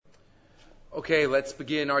Okay, let's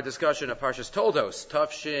begin our discussion of Parshas Toldos,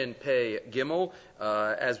 Taf Shin Pei Gimel,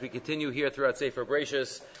 as we continue here throughout Sefer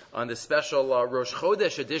Bereshis on this special Rosh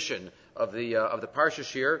Chodesh edition of the Parsha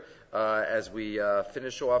here, as we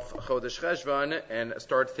finish off Chodesh Cheshvan and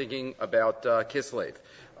start thinking about Kislev.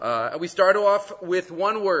 And we start off with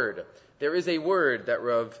one word. There is a word that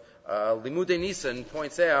Rav Limudei Nisan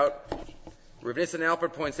points out. Rav Nissen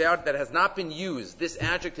Alpert points out that has not been used. This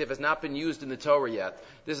adjective has not been used in the Torah yet.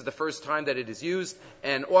 This is the first time that it is used,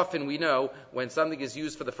 and often we know when something is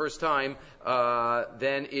used for the first time,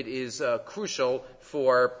 then it is crucial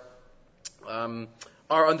for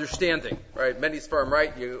our understanding. Right? Many Sfarim,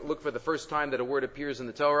 right? You look for the first time that a word appears in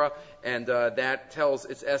the Torah, and that tells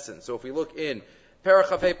its essence. So if we look in Perach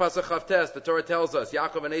Chafei Pasuk Chavtes, the Torah tells us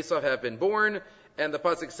Yaakov and Esav have been born, and the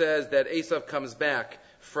pasuk says that Esav comes back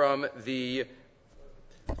from the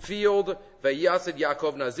field. Vayasid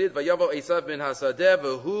Yaakov Nazid, Vayavo Esav bin Hasadeh,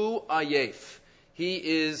 V'hu Ayef. He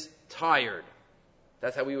is tired.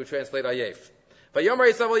 That's how we would translate Ayef.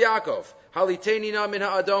 Vayomer Esav Yaakov, Haliteni na min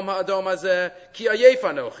ha'adom hazeh, ki Ayef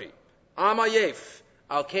anochi. Am Ayef.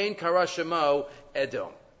 Al kain kara shemo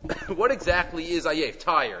Edom. What exactly is Ayef?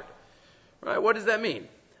 Tired. Right? What does that mean?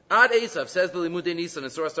 Ad Esav, says the Limudei Nisan in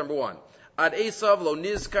source number 1. Ad Esav lo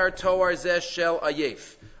nizkar toar zeh shel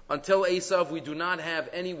Ayef. Until Esav, we do not have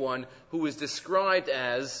anyone who is described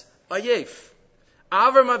as Ayef.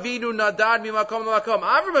 Avram Avinu nadad mimakom lamakom.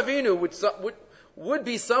 Avram Avinu would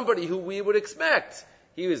be somebody who we would expect.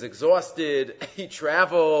 He was exhausted. He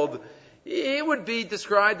traveled. He would be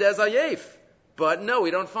described as Ayef. But no, we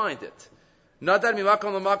don't find it. Nadad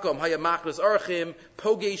mimakom lamakom hayamachnas archim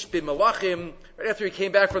pogesh b'malachim. Right after he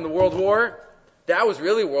came back from the World War, that was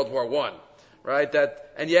really World War I, right?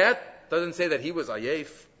 And yet doesn't say that he was Ayef,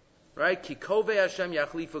 right? Kikove Hashem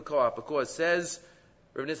yachlifu koach, because it says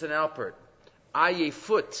Rav Nissen Alpert,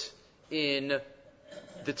 Ayefut in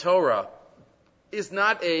the Torah is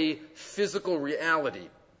not a physical reality,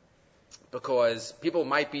 because people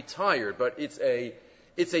might be tired, but it's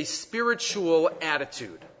a spiritual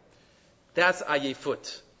attitude. That's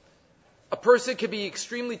Ayefut. A person can be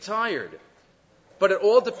extremely tired, but it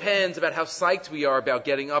all depends about how psyched we are about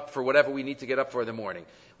getting up for whatever we need to get up for in the morning.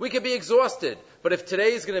 We could be exhausted, but if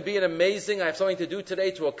today is going to be an amazing, I have something to do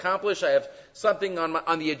today to accomplish, I have something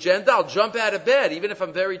on the agenda, I'll jump out of bed, even if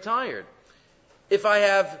I'm very tired. If I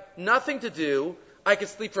have nothing to do, I can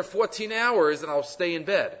sleep for 14 hours and I'll stay in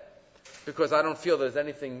bed, because I don't feel there's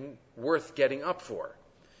anything worth getting up for.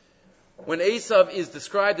 When Esav is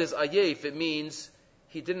described as Ayef, it means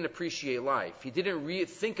he didn't appreciate life. He didn't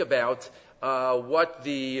think about what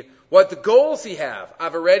the goals he have.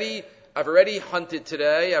 I've already hunted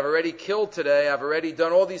today. I've already killed today. I've already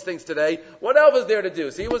done all these things today. What else is there to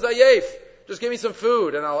do? See, he was Ayef. Just give me some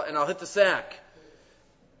food and I'll hit the sack.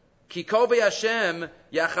 Ki kol Hashem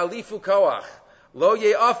yachalifu koach lo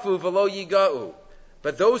ye'afu v'lo yiga'u.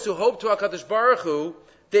 But those who hope to HaKadosh Baruch Hu,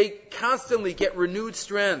 they constantly get renewed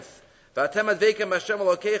strength. V'atem adveikem Hashem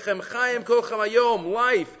Elokeichem chayim kolchem hayom,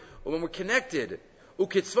 life. When we're connected.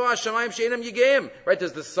 Ukitzva hashamayim she'enam yigeim. Right?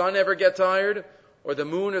 Does the sun ever get tired? Or the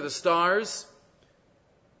moon or the stars?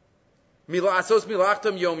 Asos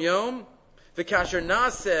milachtam yom yom. V'kasher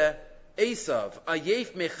naseh Esav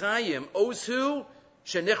ayef mechayim ozhu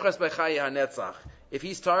shenichras b'chayi hanetzach. If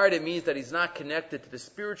he's tired, it means that he's not connected to the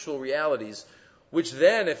spiritual realities, which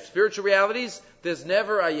then, if spiritual realities, there's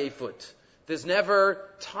never ayefut. There's never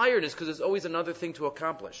tiredness, because there's always another thing to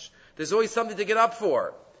accomplish. There's always something to get up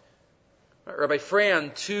for. Rabbi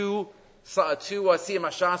Fran, two Siyam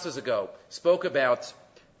Hashasas ago, spoke about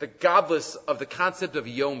the godless of the concept of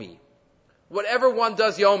Yomi. Whatever one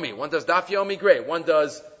does Yomi, one does Daf Yomi, great. One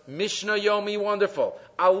does Mishnah Yomi, wonderful.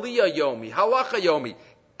 Aliyah Yomi, Halacha Yomi,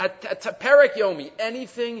 Perek Yomi,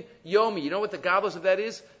 anything Yomi. You know what the godless of that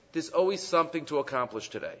is? There's always something to accomplish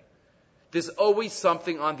today. There's always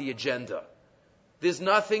something on the agenda. There's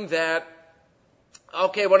nothing that,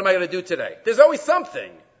 okay, what am I going to do today? There's always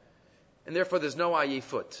something. And therefore there's no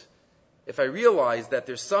ayefut. If I realize that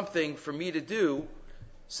there's something for me to do,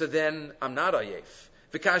 so then I'm not ayef.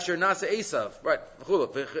 V'kasher nasa Esav. Right.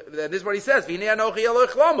 This is what he says. What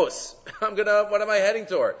am I heading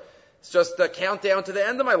toward? It's just a countdown to the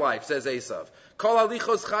end of my life, says Esav. Kol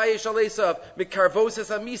alichos chaye shal Esav, mikarvos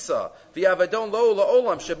es hamisa, v'yavadon lo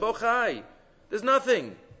la'olam shebo chai. There's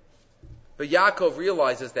nothing. But Yaakov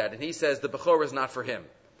realizes that, and he says the Bechorah is not for him.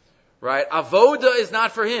 Right? Avoda is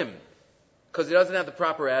not for him, because he doesn't have the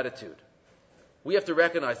proper attitude. We have to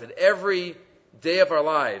recognize that every day of our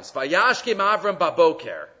lives, Vayashkim Avram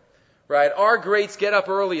baboker, right? Our greats get up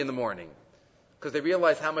early in the morning, because they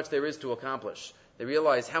realize how much there is to accomplish. They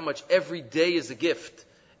realize how much every day is a gift.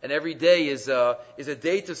 and every day is a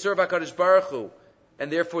day to serve HaKadosh Baruch Hu,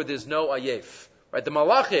 and therefore there's no ayef. Right? The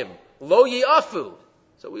malachim, lo yi'afu.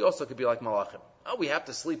 So we also could be like malachim. Oh, we have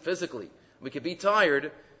to sleep physically. We could be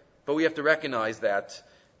tired, but we have to recognize that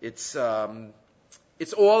it's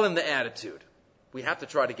all in the attitude. We have to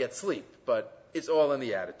try to get sleep, but it's all in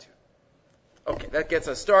the attitude. Okay, that gets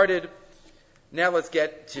us started. Now let's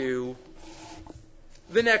get to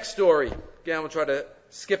the next story. Again, we'll try to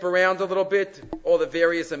skip around a little bit, all the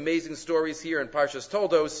various amazing stories here in Parshas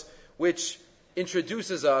Toldos, which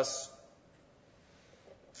introduces us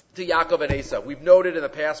to Yaakov and Esav. We've noted in the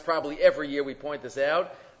past, probably every year we point this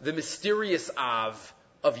out, the mysterious Av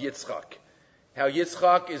of Yitzchak. How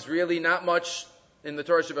Yitzchak is really not much in the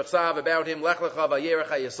Torah Shebechsav about him. Lech lecha vayerech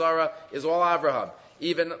hayisara is all Avraham.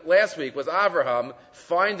 Even last week was Avraham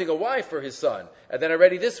finding a wife for his son. And then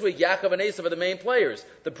already this week, Yaakov and Esav are the main players.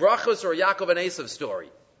 The brachos are a Yaakov and Esav story.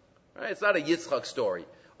 Right? It's not a Yitzchak story.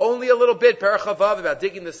 Only a little bit, Perach Chavav, about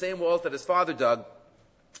digging the same walls that his father dug.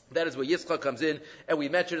 That is where Yitzchak comes in. And we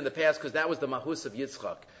mentioned in the past, because that was the mahus of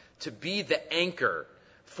Yitzchak, to be the anchor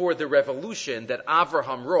for the revolution that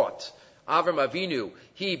Avraham wrought. Avram Avinu,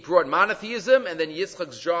 he brought monotheism, and then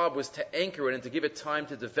Yitzchak's job was to anchor it and to give it time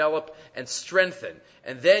to develop and strengthen.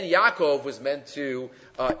 And then Yaakov was meant to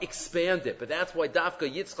expand it. But that's why Dafka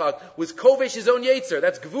Yitzchak was kovesh his own Yetzer.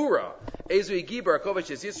 That's Gvura. Ezu Yigibar, kovesh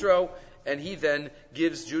his Yisro, and he then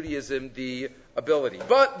gives Judaism the ability.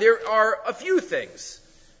 But there are a few things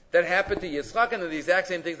that happened to Yitzchak, and the exact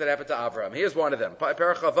same things that happened to Avraham. Here's one of them.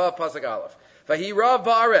 Perach Chavav, Pasuk Aleph. Vahirav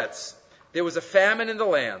ba'aretz. There was a famine in the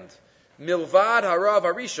land. Milvad harav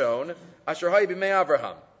harishon asher hay b'mei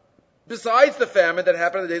Avraham. Besides the famine that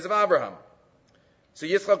happened in the days of Abraham. So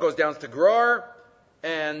Yitzchak goes down to Gerar,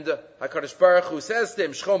 and HaKadosh Baruch Hu says to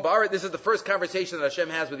him, Shchom ba'aret. This is the first conversation that Hashem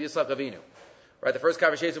has with Yitzchak Avinu. Right? The first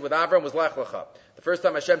conversation with Avraham was Lech Lecha. The first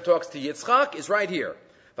time Hashem talks to Yitzchak is right here.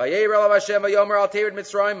 Don't go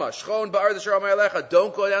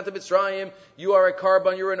down to Mitzrayim. You are a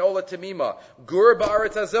Karban, you're an Ola Tamima. Gur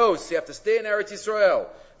ba'aretz azos. You have to stay in Eretz Yisrael.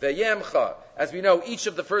 Ve'yemcha. As we know, each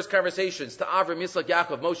of the first conversations to Avram, Yitzchak,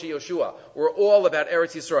 Yaakov, Moshe, Yoshua were all about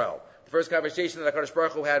Eretz Yisrael. The first conversation that HaKadosh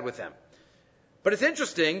Baruch Hu had with them. But it's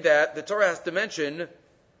interesting that the Torah has to mention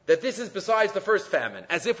that this is besides the first famine.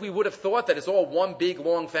 As if we would have thought that it's all one big,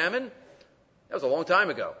 long famine. That was a long time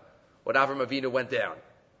ago when Avram Avinu went down.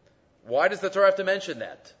 Why does the Torah have to mention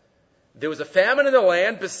that? There was a famine in the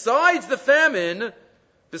land. Besides the famine,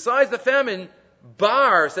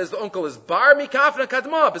 bar, says the uncle, is bar mikafna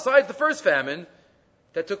kadma. Besides the first famine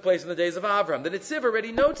that took place in the days of Avram. The Netziv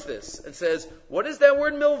already notes this and says, what is that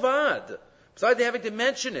word milvad? Besides having to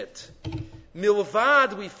mention it.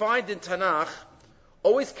 Milvad, we find in Tanakh,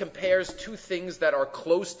 always compares two things that are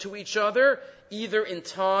close to each other, either in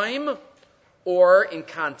time or in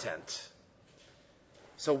content.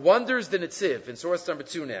 So wonders the Netziv in source number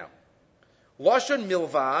 2 now. Lashon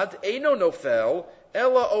milvad, eino nofel,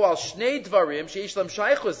 ela o al shnei dvarim sheish lam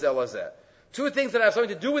shaychus zelazeh. Two things that have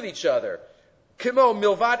something to do with each other. Kimo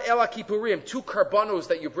milvad ela kippurim, two karbanos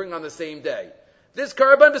that you bring on the same day. This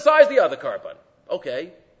karban besides the other karban.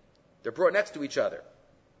 Okay. They're brought next to each other.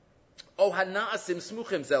 O hanaasim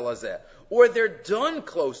smuchim zelazeh. Or they're done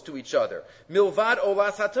close to each other. Milvad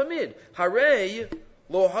olas hatamid. Harei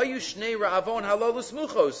lo hayu shnei ra'avon halolus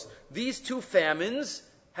muchos. These two famines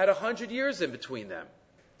had 100 years in between them.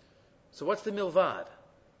 So what's the milvad?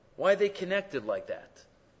 Why are they connected like that?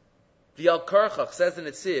 The Al-Karchach says in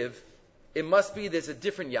Netziv, it must be there's a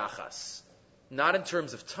different yachas. Not in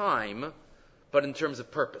terms of time, but in terms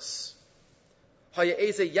of purpose.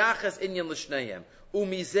 Haya'eze yachas inyan l'shneihem.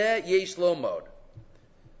 Umizeh yesh lomod.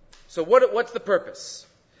 So what's the purpose?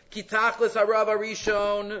 Kitachlis harav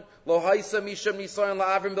arishon lo haisa misham nisayon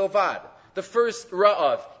la'avrim bilvad. The first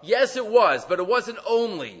ra'av. Yes, it was, but it wasn't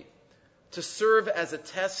only to serve as a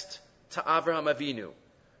test to Avraham Avinu,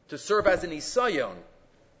 to serve as an isayon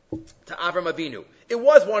to Avraham Avinu. It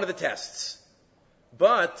was one of the tests.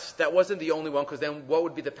 But that wasn't the only one, because then what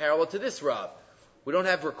would be the parallel to this Rav? We don't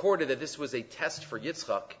have recorded that this was a test for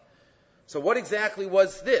Yitzchak. So what exactly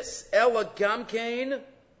was this? Ela Gamkein,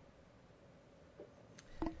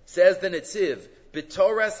 says the Netziv,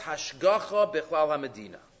 B'Torah Hashgacha B'chlal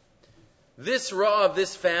HaMedina. This Rav,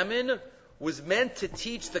 this famine, was meant to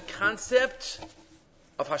teach the concept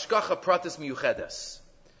of Hashgacha Pratis Miyuchedes.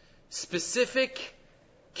 Specific,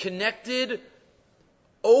 connected,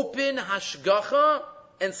 open Hashgacha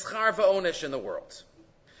and Schar Va'onesh in the world.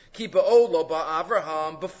 Ki ba'o lo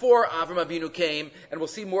ba'Avraham, before Avram Avinu came, and we'll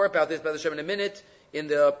see more about this by the Shem in a minute, in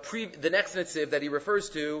the next Netziv that he refers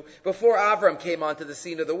to, before Avram came onto the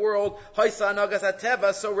scene of the world, Haisa Nagas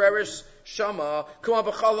Ateva Sorerish Shama, Kuma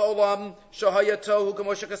B'chal Olam, Shahaya Tohu,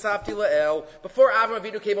 Kamosha Kasavti La'el. Before Avram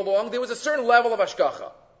Avinu came along, there was a certain level of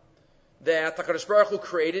Hashgacha that HaKadosh Baruch Hu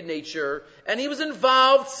created nature, and he was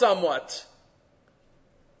involved somewhat,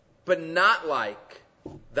 but not like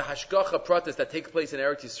the Hashgacha pratis that takes place in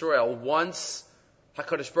Eretz Yisrael once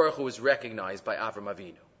HaKadosh Baruch Hu was recognized by Avram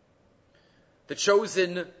Avinu. The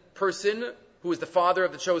chosen person, who is the father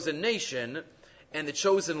of the chosen nation, and the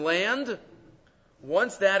chosen land,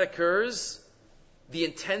 once that occurs, the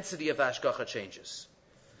intensity of the Hashgacha changes.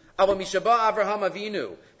 What's Avram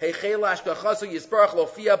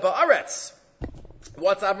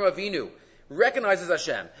Avinu? Recognizes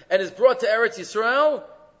Hashem and is brought to Eretz Yisrael.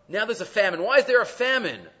 Now there's a famine. Why is there a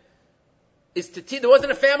famine? There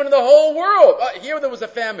wasn't a famine in the whole world. Here there was a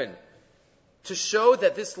famine. To show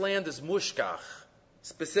that this land is mushkach,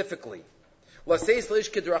 specifically. To teach us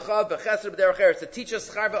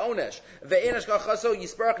schar v'onesh.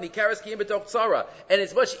 And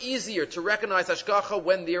it's much easier to recognize hashgacha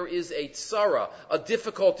when there is a tzara, a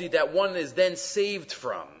difficulty that one is then saved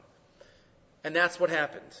from. And that's what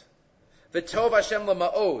happened. V'tov Hashem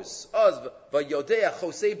l'ma'oz, oz v'yodea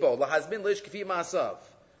chosebo, l'hazmin lish k'fi ma'asav,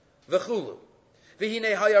 v'chulu.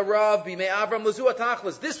 V'hinei hayarav b'mei Avram l'zu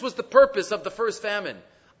atachlis. This was the purpose of the first famine.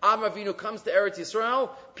 Avram Avinu comes to Eretz Yisrael,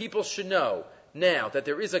 people should know now that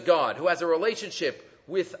there is a God who has a relationship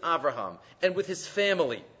with Abraham and with his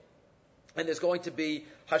family. And there's going to be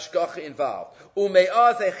hashgacha involved.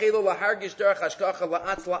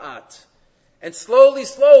 And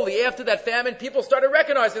slowly, after that famine, people started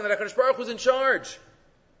recognizing that HaKadosh Baruch Hu was in charge.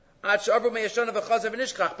 But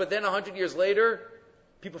then 100 years later,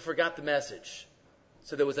 people forgot the message.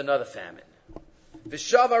 So there was another famine. And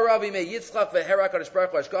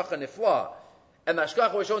the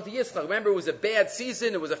Hashgacha was shown to Yitzchak. Remember, it was a bad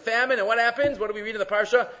season, it was a famine, and what happens? What do we read in the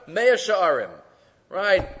parsha? Mea sha'arim.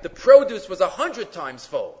 Right? The produce was 100 times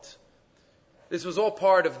fold. This was all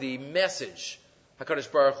part of the message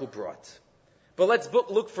HaKadosh Baruch Hu brought. But let's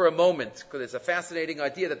look for a moment, because it's a fascinating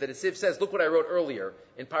idea that the Netziv says. Look what I wrote earlier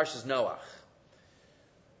in Parshas Noach.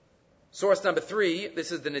 Source number 3,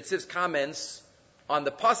 this is the Netziv's comments on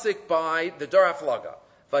the pasuk by the Dar Haflaga.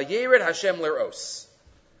 Vayered Hashem l'ros.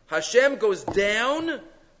 Hashem goes down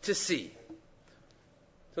to see.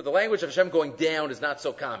 So the language of Hashem going down is not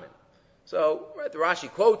so common. So the Rashi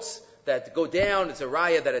quotes that to go down, it's a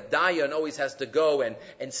raya that a dayan always has to go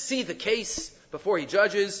and see the case before he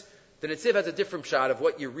judges. The Netziv has a different shot of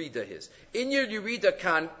what Yerida is. In your Yerida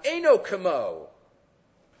kan eno kamo.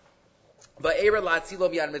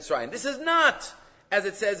 This is not, as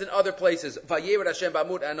it says in other places, Vayered Hashem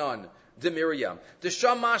b'amud anon, de Miriam. De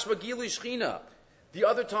sham mashma gilui shchina. The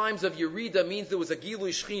other times of Yerida means there was a gilui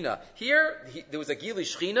shchina. Here, there was a gilui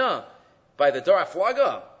shchina by the Dar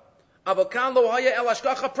Haflaga. Avokan lo haya el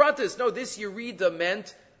hashgacha pratis. No, this Yerida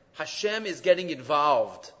meant Hashem is getting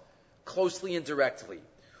involved, closely and directly.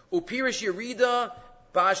 Upirish Yerida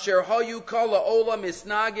ba'asher hayu kol ha'olam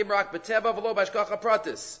misnagim rak b'teva v'lo b'hashgacha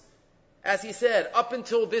pratis. As he said, up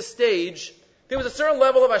until this stage, there was a certain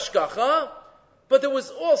level of hashgacha, but there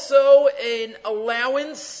was also an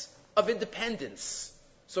allowance of independence,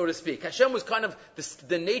 so to speak. Hashem was kind of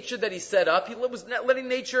the nature that he set up. He was not letting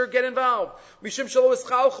nature get involved. They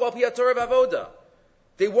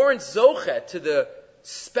weren't zochet to the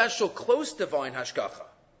special, close divine hashgacha.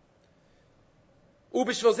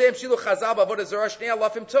 That's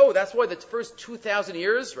why the first 2,000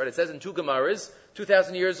 years, right, it says in two Gemaras,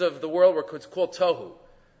 2,000 years of the world were called Tohu,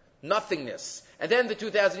 nothingness. And then the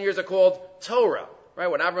 2,000 years are called Torah, right?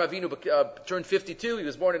 When Avraham Avinu turned 52, he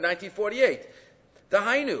was born in 1948.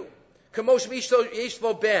 Dahainu, Kamosh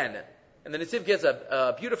Yeshlo Ben. And the Netziv gives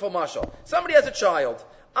a beautiful mashal. Somebody has a child.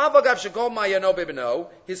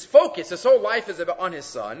 His focus, his whole life is on his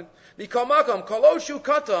son. When the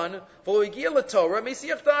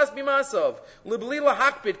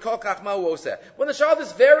child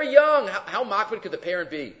is very young, how makbid could the parent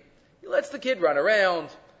be? He lets the kid run around.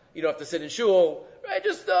 You don't have to sit in shul. Right?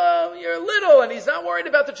 Just, you're little and he's not worried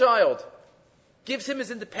about the child. Gives him his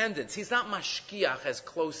independence. He's not mashkiach as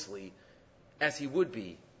closely as he would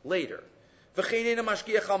be later. What he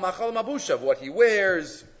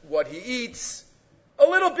wears, what he eats, a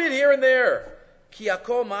little bit here and there.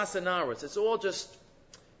 It's all just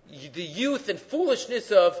the youth and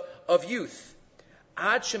foolishness of youth.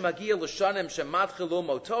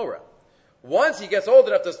 Once he gets old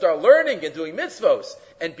enough to start learning and doing mitzvos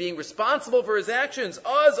and being responsible for his actions,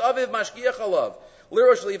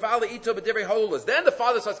 Then the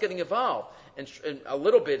father starts getting involved and a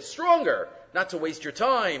little bit stronger, not to waste your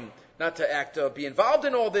time, not to be involved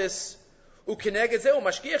in all this. He cares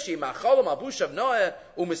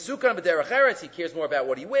more about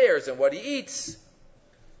what he wears and what he eats.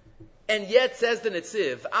 And yet, says the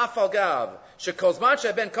Netziv,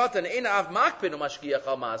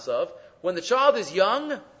 when the child is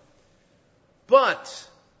young, but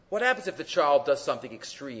what happens if the child does something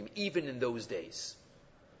extreme, even in those days?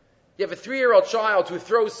 You have a 3-year-old child who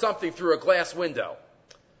throws something through a glass window.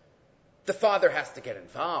 The father has to get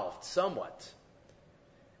involved somewhat.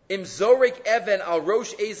 Im zorik even al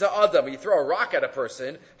rosh eza adam. You throw a rock at a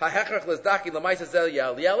person. You have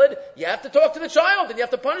to talk to the child and you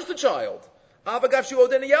have to punish the child.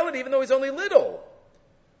 Even though he's only little.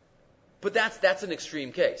 But that's an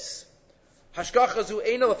extreme case. The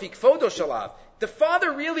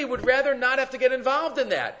father really would rather not have to get involved in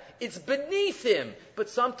that. It's beneath him. But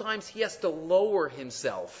sometimes he has to lower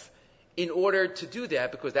himself in order to do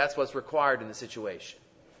that because that's what's required in the situation.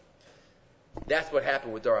 That's what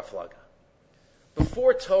happened with Dor HaFlaga.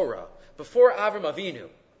 Before Torah, before Avram Avinu,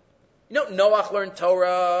 Noach learned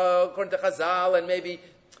Torah according to Chazal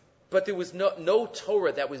but there was no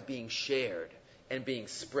Torah that was being shared and being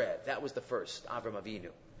spread. That was the first, Avram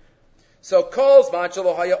Avinu. So, Kol Zman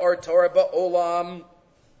Shelo Haya Or Torah Ba'olam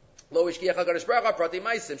Lo Ishkiach HaKadosh Baruch Hu Prati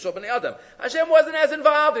Maisim Shel Bnei Adam. Hashem wasn't as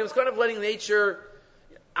involved. He was kind of letting nature.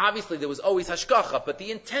 Obviously, there was always hashgacha, but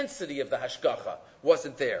the intensity of the hashgacha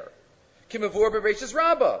wasn't there. Kimavur Bereishis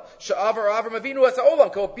Rabbah Sha'avar Avram Avinu as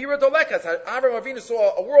Ha'olam Kol Bira Dolekas. Avram Avinu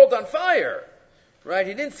saw a world on fire. Right?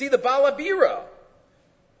 He didn't see the Bala Bira.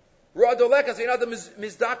 Ra Dolekas V'Yinadam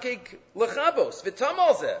Mizdakig Lechabos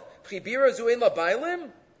V'Tamalzeh P'Chibira Zu'en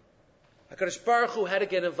LaBailim. HaKadosh Baruch Hu had to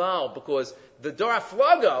get involved because the Dor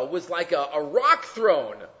HaFlaga was like a rock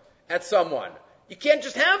thrown at someone. You can't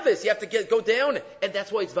just have this. You have to go down. And that's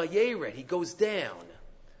why it's Vayeret. He goes down.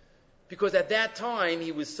 Because at that time,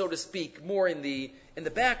 he was, so to speak, more in the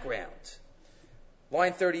background.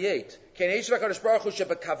 Line 38. HaKadosh Baruch Hu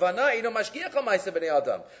shebekavana ino mashgiach al ma'aseh b'nei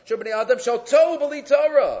Adam. Shebnei Adam shel tohu b'li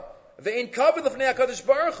Torah. Ve'in kavod l'fnei HaKadosh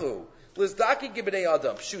Baruch Hu. Lizdaki gibnei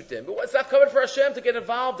Adam. Shoot them. But what's that covered for Hashem to get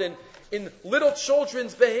involved in little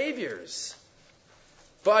children's behaviors?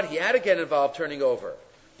 But he had to get involved turning over.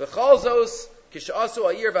 V'chalzos kish'asu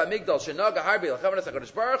ha'ir v'amigdal shenaga harbi l'chavanas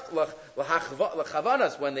HaKadosh Baruch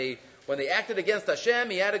l'chavanas when they acted against Hashem,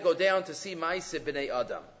 he had to go down to see Ma'aseh b'nei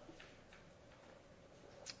Adam.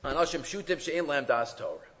 Anashim shutim she'en lahem das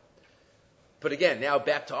Torah. But again, now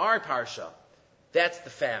back to our parsha. That's the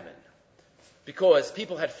famine. Because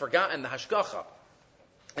people had forgotten the hashgacha.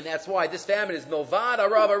 And that's why this famine is Milvad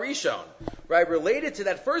HaRav HaRishon, right? Related to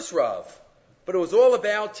that first Rav. But it was all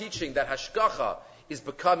about teaching that hashgacha is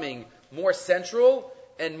becoming more central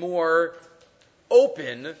and more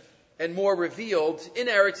open and more revealed in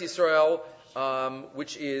Eretz Yisrael,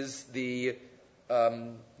 which is the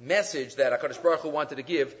message that HaKadosh Baruch Hu wanted to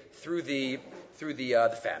give through the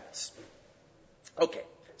famines. Okay,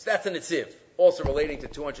 so that's an Netziv, also relating to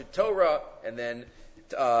 200 Torah, and then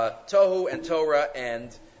Tohu and Torah and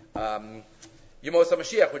Yemos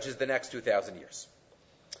HaMashiach, which is the next 2,000 years.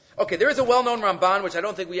 Okay, there is a well-known Ramban, which I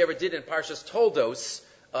don't think we ever did in Parshas Toldos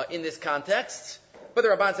in this context, but the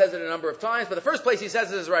Ramban says it a number of times, but the first place he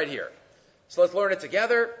says it is right here. So let's learn it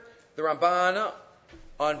together. The Ramban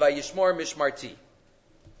on Vayishmor Mishmarti.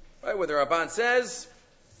 Right, where the Ramban says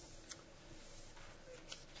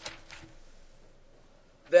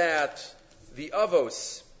that the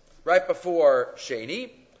Avos, right before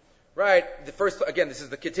Sheni, right, the first, again, this is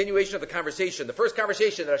the continuation of the conversation, the first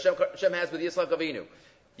conversation that Hashem has with Yitzchak Avinu.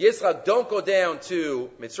 Yitzchak, don't go down to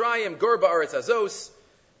Mitzrayim, Gur ba'aretz hazos,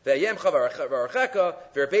 ve'yemcha v'aracheka,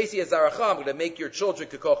 v'erbeisi ezaracha, I'm going to make your children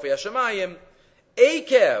kekoch ve'yashamayim.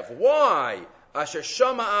 Ekev, why? Asher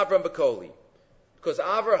shama Avram b'koli. Because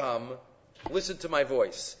Avraham listened to my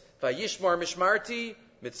voice. Vayishmar mishmarti,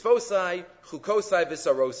 mitzvosai, chukosai,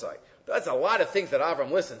 v'sarosai. That's a lot of things that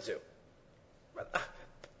Avram listened to.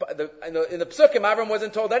 In the Psukim, Avram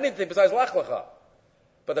wasn't told anything besides Lach Lecha.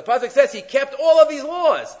 But the Pasuk says he kept all of these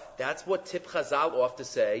laws. That's what Tip Chazal ought to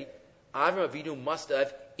say. Avram Avinu must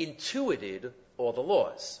have intuited all the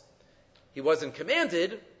laws. He wasn't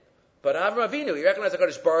commanded, but Avram Avinu, he recognized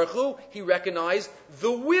HaKadosh Baruch Hu, he recognized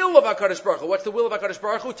the will of HaKadosh Baruch Hu. What's the will of HaKadosh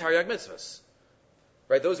Baruch Hu? Taryag mitzvahs.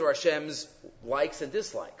 Right? Those are Hashem's likes and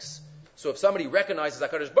dislikes. So if somebody recognizes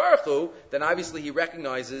HaKadosh Baruch Hu, then obviously he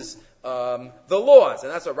recognizes the laws.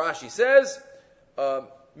 And that's what Rashi says.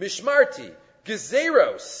 Mishmarti,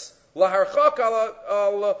 Gezeros, Laharchak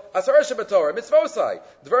al asar shebatorah mitzvosai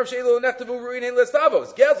dvarim she'ilu nechtavu ru'in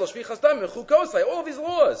lestavos gezel shvichas damim chukosai. All of these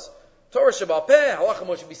laws, Torah shebal peh, halacha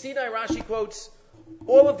Moshe b'Sinai. Rashi quotes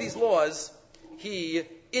all of these laws. He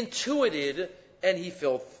intuited and he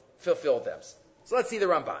fulfilled them. So let's see the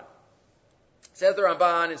Ramban. Says the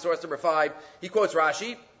Ramban in source number 5. He quotes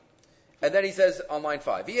Rashi, and then he says on line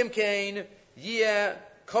 5, V'im kain yeh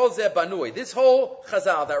kol zeh banui. This whole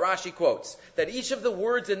chazal that Rashi quotes, that each of the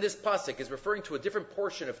words in this pasuk is referring to a different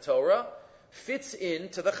portion of Torah, fits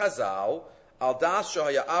into the chazal al das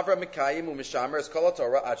shahaya avra mikayim u'mishamer es kol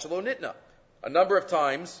Torah ad shelo nitna. A number of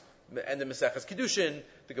times, and the Maseches Kiddushin,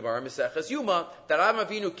 the Gemara Maseches Yuma, that Avraham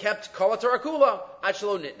Avinu kept kol Torah kula ad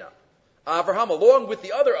shelo nitna. Avraham, along with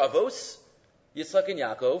the other avos, Yitzchak and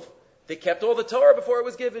Yaakov, they kept all the Torah before it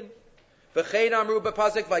was given. V'chein amru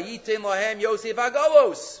b'pasuk vayitin lahem Yosef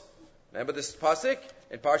agalos. Remember this pasuk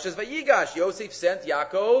in Parshas Vayigash? Yosef sent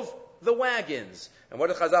Yaakov the wagons. And what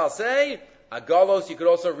did Chazal say? Agalos, you could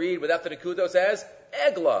also read without the nekudos as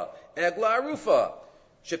Egla Arufa.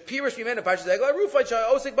 Shapirish Mimenu Parshas Egla Arufa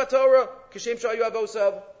Osik Batorah Kishem Shayu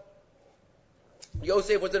Avosav.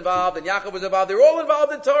 Yosef was involved and Yaakov was involved. They were all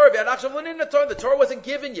involved in Torah. The Torah wasn't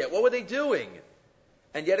given yet. What were they doing?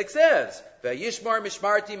 And yet it says, "Vayishmar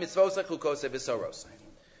mishmarti mitzvosach chukosei v'sorosei."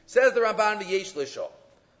 Says the Ramban v'yesh lishol.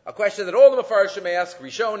 A question that all the Mefarshim ask,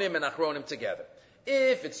 Rishonim and Achronim together.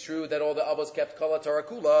 If it's true that all the Avos kept kol Torah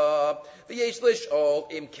kula, v'yesh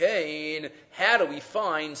lishol im kain, how do we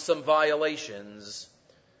find some violations?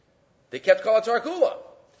 They kept kol Torah kula,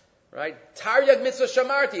 right? Taryag mitzvah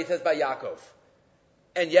shamarti, it says by Yaakov.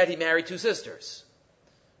 And yet he married 2 sisters.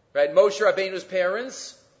 Right? Moshe Rabbeinu's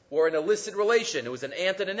parents were an illicit relation. It was an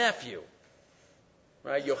aunt and a nephew.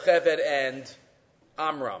 Right? Yocheved and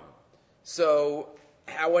Amram. So,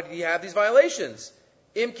 how would he have these violations?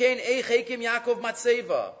 Imkein eichekim Yaakov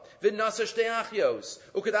matzeva. V'nasa shtei achios.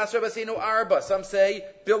 Ukadas Rabbeinu arba. Some say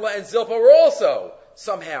Bilhah and Zilpah were also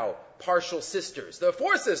somehow partial sisters. There were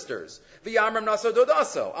 4 sisters. V'Amram naso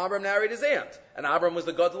dodaso. Amram married his aunt. And Amram was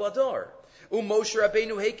the Gadol Adar. Moshe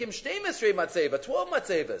Rabbeinu hekim shtei mesrei matzeva, 12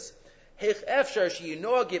 matzevas. Hech efshar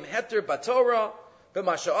sheyinogim heter batorah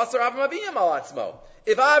b'masha asar Avraham Avinu al atzmo.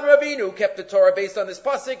 If Avraham Avinu kept the Torah based on this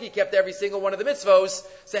pasuk, he kept every single one of the mitzvos.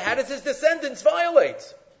 So how does his descendants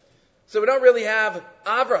violate? So we don't really have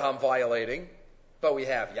Avraham violating, but we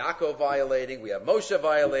have Yaakov violating, we have Moshe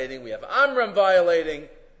violating, we have Amram violating.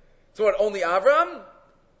 So what? Only Avraham?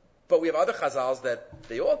 But we have other chazals that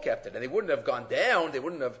they all kept it, and they wouldn't have gone down, they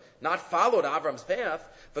wouldn't have not followed Avram's path.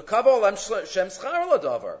 But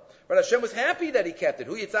Hashem was happy that he kept it.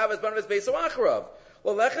 Hu yitzav es banav es beiso acharav.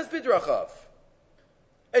 L'leches bidrachav.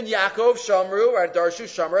 And Yaakov shamru or darshu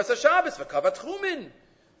shamar as a Shabbos v'kavat chumin.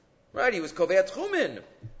 Right, he was koveat chumin.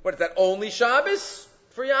 What is that? Only Shabbos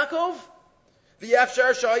for Yaakov?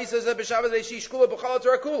 V'yafshar sha'i says that b'Shabbos leishi shkula b'chala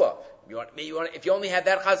Torah kula. If you only had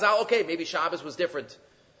that chazal, okay, maybe Shabbos was different.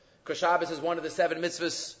 Because Shabbos is one of the 7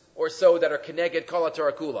 mitzvahs or so that are keneged kol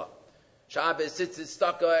Torah kula. Shabbos, Tzitzit,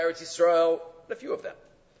 Staka, Eretz Yisrael, a few of them.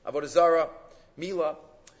 Avodah Zarah, Mila.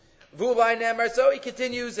 V'ulai Nemar. So he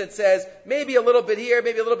continues and says, maybe a little bit here,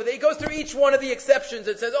 maybe a little bit there. He goes through each one of the exceptions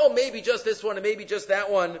and says, oh, maybe just this one and maybe just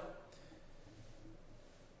that one.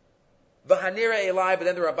 V'hanira Elai, but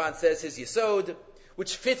then the Ramban says his Yesod,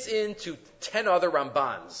 which fits into 10 other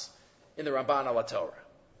Rambans in the Ramban ala Torah.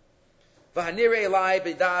 V'hanire elai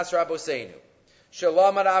b'das Rabboseinu.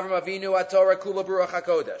 Shalom ad Avram Avinu at-Torah kula b'ruach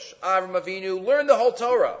HaKodesh. Avram Avinu learned the whole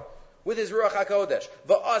Torah with his Ruach HaKodesh.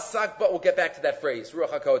 V'asak ba, we'll get back to that phrase,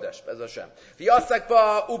 Ruach HaKodesh, Bez Hashem. V'asak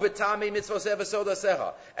ba ubetame mitzvos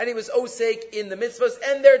evasodaseha. And he was osek in the mitzvos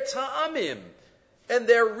and their ta'amim, and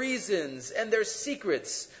their reasons, and their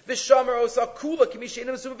secrets. V'shamar osa kula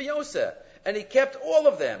k'misheinu mesuva v'yoseh. And he kept all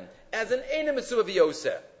of them as an eina mesuva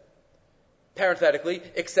v'yoseh. Parenthetically,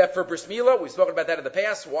 except for Bris Milah. We've spoken about that in the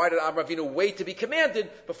past. Why did Avraham Avinu wait to be commanded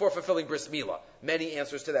before fulfilling Bris Milah? Many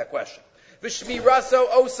answers to that question. V'shmiraso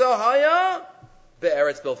osa haya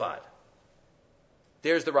be'eretz bilvad.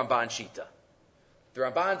 There's the Ramban Shita. The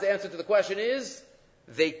Ramban's answer to the question is,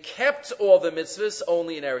 they kept all the mitzvahs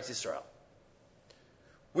only in Eretz Yisrael.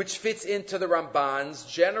 Which fits into the Ramban's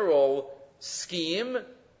general scheme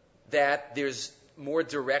that there's more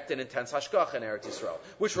direct and intense hashgacha in Eretz Yisrael,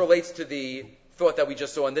 which relates to the thought that we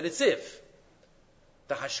just saw in the Nitziv.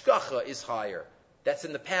 The hashgacha is higher. That's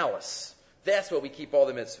in the palace. That's where we keep all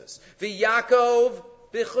the mitzvahs. V'Yakov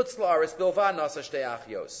b'chutz la'aretz bilvad nasa shtei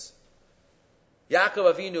achios.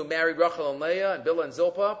 Yaakov Avinu married Rachel and Leah and Bilhah and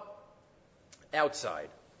Zilpah outside.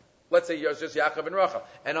 Let's say it's just Yaakov and Rachel.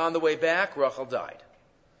 And on the way back, Rachel died.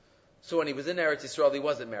 So when he was in Eretz Yisrael, he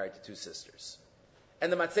wasn't married to 2 sisters.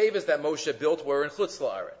 and the matzeves that Moshe built were in Chutz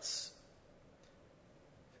La'aretz.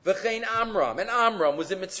 V'chein Amram, and Amram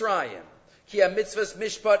was in Mitzrayim. Ki ha-mitzvahs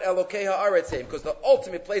mishpat Elokei ha'aretzim, because the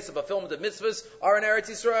ultimate place of fulfillment of mitzvahs are in Eretz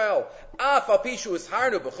Yisrael. Af al pishu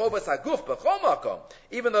isharnu b'chovas haguf b'chol makom.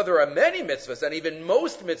 Even though there are many mitzvahs, and even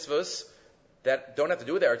most mitzvahs that don't have to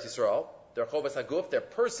do with Eretz Yisrael, they're chovas haguf, they're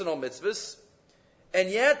personal mitzvahs, and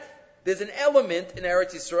yet there's an element in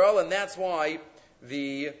Eretz Yisrael, and that's why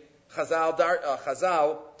the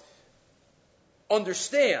Chazal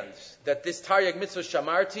understand that this Taryag Mitzvah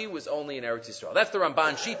Shamarti was only in Eretz Yisrael. That's the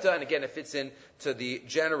Ramban Shita, and again, it fits into the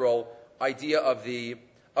general idea of the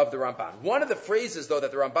Ramban. One of the phrases, though,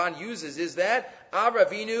 that the Ramban uses is that Avraham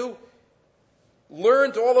Avinu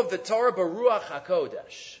learned all of the Torah Baruach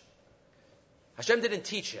HaKodesh. Hashem didn't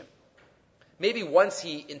teach him. Maybe once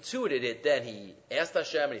he intuited it, then he asked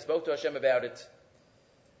Hashem and he spoke to Hashem about it.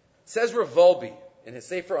 Says Rav Volbi in his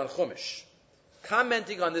Sefer on Chumash,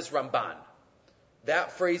 commenting on this Ramban,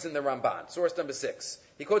 that phrase in the Ramban, source number 6.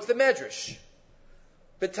 He quotes the Medrash.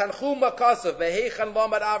 B'tanchu makasav ve'heichan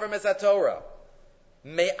lamad Avram es haTorah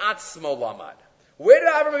me'atzmo lamad. Where did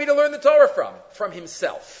Avram Avinu learn the Torah from? From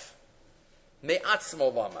himself.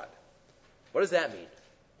 Me'atzmo lamad. What does that mean?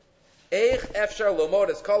 Eich efshar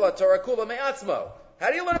lomod es kol haTorah kula me'atzmo. How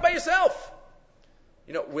do you learn it by yourself?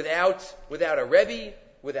 Without a Rebbe,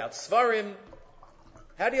 without Svarim.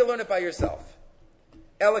 How do you learn it by yourself?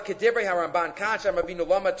 Ela kedivrei haRamban kash Avinu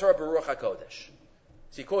lamad Torah Baruch HaKodesh.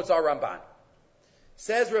 So he quotes our Ramban.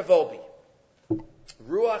 Says Rav Volbi,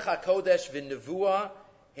 Ruach HaKodesh v'nevuah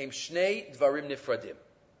hem shnei dvarim nifradim.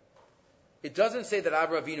 It doesn't say that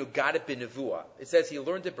Avraham Avinu got it b'nevuah. It says he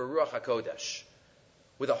learned it Baruch HaKodesh,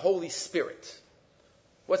 with a Holy Spirit.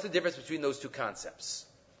 What's the difference between those two concepts?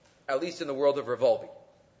 At least in the world of Rav Volbi.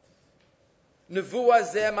 Nevuah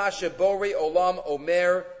zeh ma shebori olam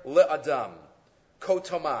omer le'adam.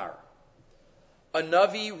 Kotomar. A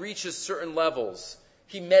Navi reaches certain levels.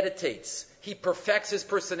 He meditates. He perfects his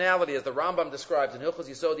personality, as the Rambam describes in Hilchos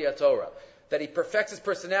Yisodi HaTorah. That he perfects his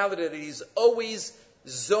personality, that he's always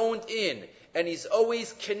zoned in, and he's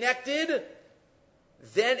always connected.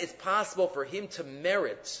 Then it's possible for him to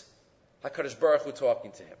merit HaKadosh Baruch Hu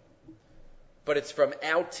talking to him. But it's from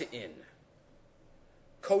out to in.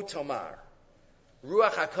 Kotomar.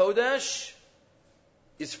 Ruach HaKodesh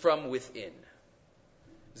is from within.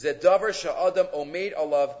 Zedavar sha'adam omeid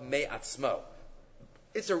alav me'atzmo.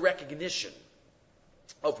 It's a recognition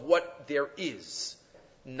of what there is,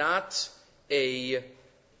 not a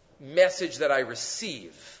message that I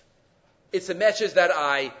receive. It's a message that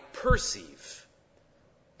I perceive,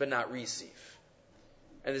 but not receive.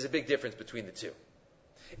 And there's a big difference between the two.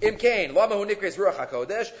 Imkain, lama hu nikres ruach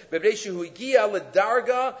hakodesh, b'bnei shehu higia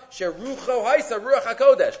ledarga sherucho haisa ruach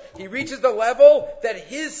hakodesh. He reaches the level that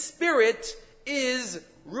his spirit is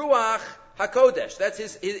Ruach HaKodesh. That's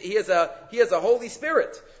he has a Holy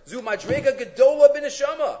Spirit. Zu madrega gedola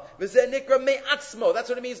b'neshama. V'zeh nikra me'atzmo. That's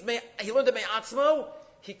what it means. He learned the me'atzmo.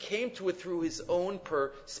 He came to it through his own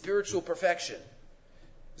spiritual perfection.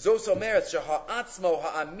 Zos omeretz sheha'atzmo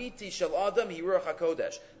ha'amiti shel adam hi Ruach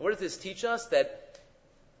HaKodesh. What does this teach us? That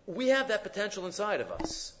we have that potential inside of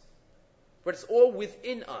us. But it's all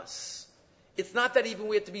within us. It's not that even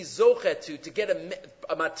we have to be zochet to get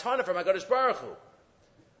a matana from HaKadosh Baruch Hu.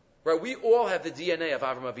 Right? We all have the DNA of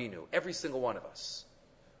Avraham Avinu. Every single one of us.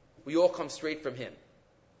 We all come straight from him.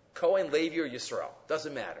 Kohen, Levi, or Yisrael.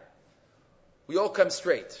 Doesn't matter. We all come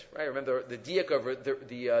straight. Right? Remember the diak of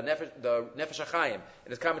the Nefesh HaChaim in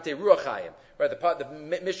his commentary Ruach Chaim. Right?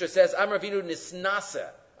 The Mishnah says Avraham Avinu nisnasa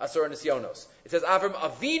asor nisyonos. It says Avram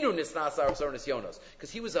Avinu nisnasa asor nisyonos,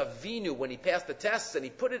 because he was Avinu when he passed the tests, and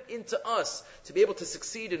he put it into us to be able to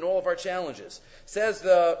succeed in all of our challenges. Says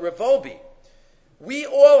the Rav Volbi, we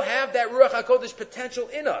all have that Ruach HaKodesh potential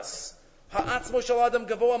in us. Ha'atzmo shel adam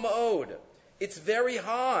gavoa ma'od. It's very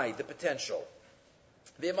high, the potential.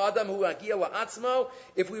 V'im adam hu hagia la'atzmo,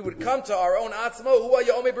 if we would come to our own atzmo, hu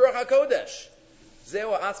ha'yomei Ruach HaKodesh. Zeu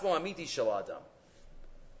ha'atzmo amiti shel adam.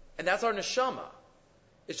 And that's our neshama.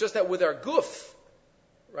 It's just that with our guf,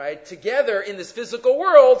 right, together in this physical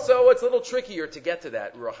world, so it's a little trickier to get to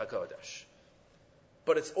that Ruach HaKodesh.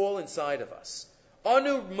 But it's all inside of us.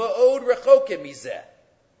 Anu ma'od rechokim mizeh.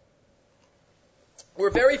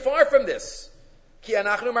 We're very far from this. Ki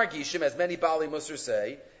anachnu margishim, as many Bali Musar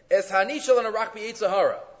say, es hanishal and arak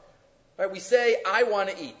b'yitzahara. Right, we say, I want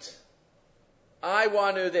to eat. I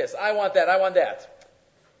want to this. I want that. I want that.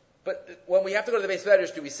 But when we have to go to the Beis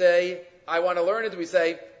Medrash, do we say, I want to learn, or do we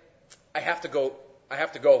say, I have to go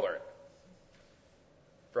learn?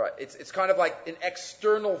 Right. It's kind of like an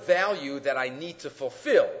external value that I need to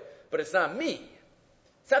fulfill, but it's not me.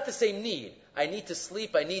 It's not the same need. I need to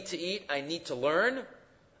sleep, I need to eat, I need to learn,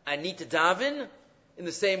 I need to daven in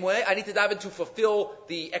the same way. I need to daven to fulfill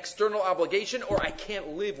the external obligation, or I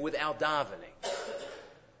can't live without davening.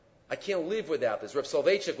 I can't live without this. Rav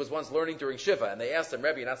Soloveitchik was once learning during Shiva, and they asked him,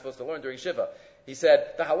 Rebbe, you're not supposed to learn during Shiva. He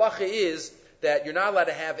said, the halacha is that you're not allowed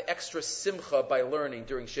to have extra simcha by learning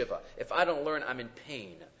during Shiva. If I don't learn, I'm in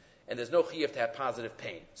pain. And there's no chiyuv to have positive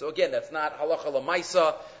pain. So again, that's not halacha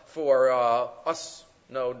l'maisa for us,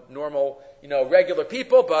 normal, regular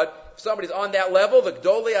people, but if somebody's on that level, the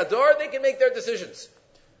Gdolei Ador, they can make their decisions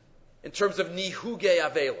in terms of nihuge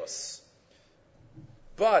avelos.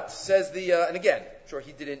 But, says and again, I'm sure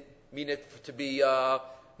he didn't mean it to be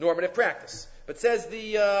normative practice, but says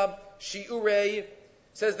the Shiurei,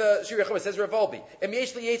 says Rav Wolbe, Em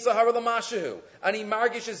yesh li yetzer hara l'mashehu, ani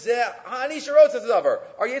margish zeh, ani sharot says davar,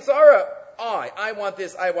 or yetzer hara, I want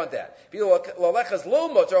this, I want that. To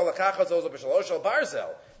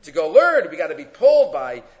go learn, we got to be pulled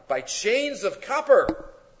by chains of copper.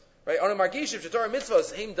 Right? Onu margish shetorah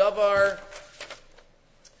mitzvos heim davar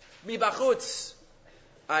mibachutz.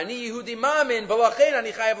 Ani Yehudi mamin v'lachein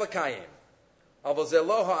ani chayav l'kayim. Avo ze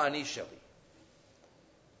lo ha'ani sheli.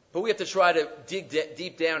 But we have to try to dig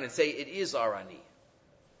deep down and say it is our ani.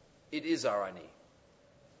 It is our ani.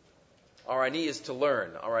 Our ani is to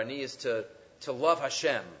learn. Our ani is to love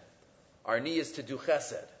Hashem. Our ani is to do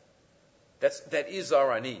chesed. That is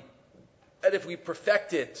our ani. And if we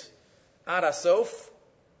perfect it ad asof,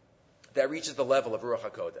 that reaches the level of Ruach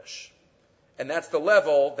HaKodesh. And that's the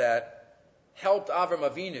level that helped Avram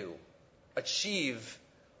Avinu achieve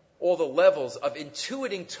all the levels of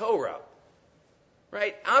intuiting Torah.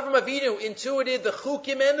 Right? Avram Avinu intuited the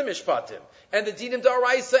chukim and the mishpatim, and the dinim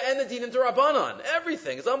d'oraisa and the dinim d'Rabbanan.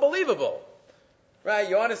 Everything is unbelievable. Right?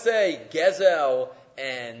 You want to say Gezel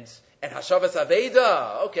and Hashavas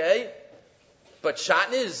Aveda, okay. But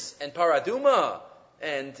Shatnez and Paraduma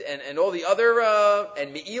and all the other,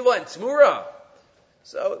 and Me'ila and Tzmura.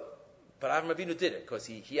 So, but Avram Avinu did it because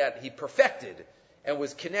he perfected and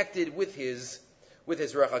was connected with his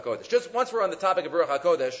Ruach HaKodesh. Just once we're on the topic of Ruach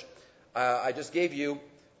HaKodesh, I just gave you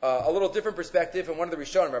a little different perspective from one of the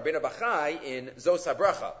Rishonim, Rabbeinu Bachai, in Zos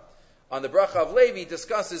HaBracha. On the Bracha of Levi,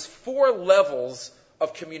 discusses 4 levels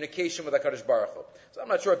of communication with HaKadosh Baruch Hu. So I'm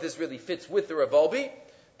not sure if this really fits with the Rav Wolbe,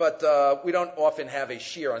 but we don't often have a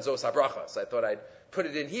shir on Zos HaBracha, so I thought I'd put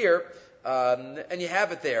it in here. And you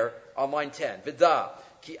have it there on line 10. Vida,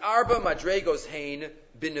 ki arba madregos hein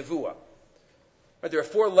b'nevua. There are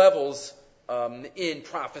 4 levels in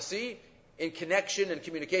prophecy, in connection and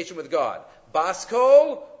communication with God.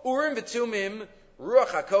 Baskol, Urim v'tumim, Ruach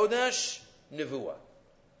HaKodesh, Nevuah.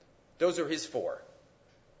 Those are his 4.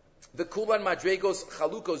 The Kulan Madregos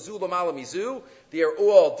Chaluko Zu Lamala Mizu, they are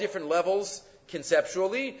all different levels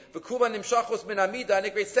conceptually. The Kulan Nimshachos Min Amida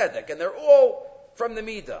Nikre Tzedek, and they're all from the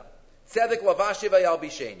Midah. Tzedek Lavashi Vayal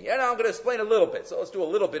Bisheni. And I'm going to explain a little bit. So let's do a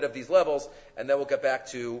little bit of these levels, and then we'll get back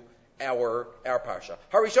to our parsha.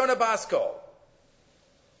 Harishona Baskol.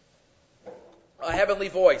 A heavenly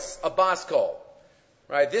voice, a baskol.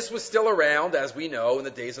 Right? This was still around, as we know, in the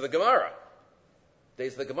days of the Gemara.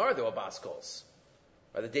 Days of the Gemara, there were baskols.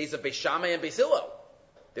 Right? The days of Beis Shammai and Beis Hillel,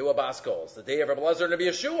 there were baskols. The day of Rabbi Elazar and Rabbi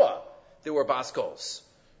Yeshua, there were baskols.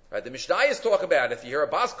 Right? The Mishnayos talk about, if you hear a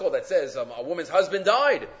baskol that says a woman's husband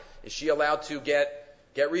died, is she allowed to get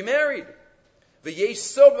remarried? V'yesh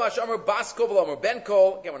so b'mashamar baskol v'lamar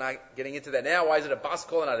benkol. Again, we're not getting into that now. Why is it a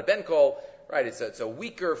baskol and not a benkol? Right? It's a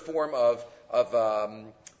weaker form of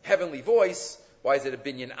heavenly voice. Why is it a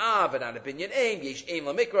binyan av and not a binyan aim? Yesh aim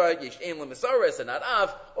lamikra, yesh aim lamisaris, and not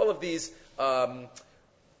av. All of these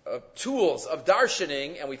tools of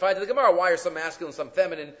darshaning, and we find in the Gemara, why are some masculine, some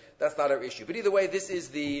feminine? That's not our issue. But either way, this is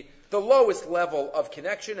the lowest level of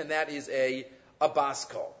connection, and that is a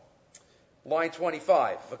baskol. Line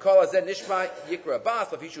 25.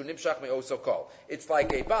 It's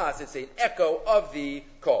like a bas, it's an echo of the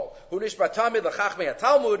call. Even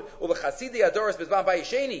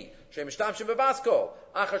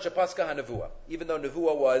though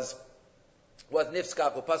Nevuah was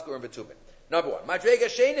nifskak l'paska urim betumim. Number 1. Madrega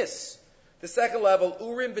shenis. The second level,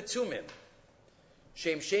 urim betumim.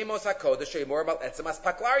 Shem shemos hakodesh sheimor mal etzemas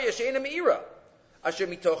paklaria sheina meira. Asher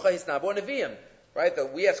mitocha hisnabo neviim. Right?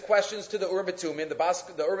 We asked questions to the Urim Betumim. The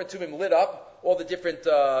Urim Betumim lit up all the different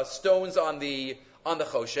stones on the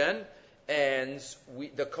Choshen, and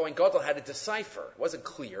the Kohen Gadol had to decipher. It wasn't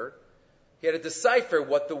clear. He had to decipher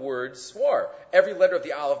what the words were. Every letter of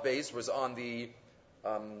the Aleph Beis was on the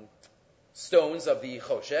stones of the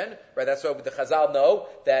Choshen. Right? That's why the Chazal know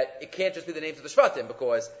that it can't just be the names of the Shvatim,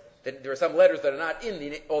 because there are some letters that are not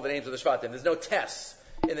in all the names of the Shvatim. There's no tests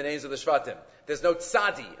in the names of the Shvatim. There's no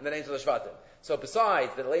Tzadi in the names of the Shvatim. So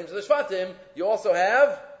besides the names of the Shvatim, you also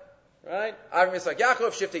have, right, Avram, Yitzchak,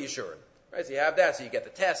 Yaakov, Shiftei, Yeshurun. Right, so you have that. So you get the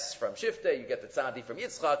tests from Shiftei, you get the Tzadi from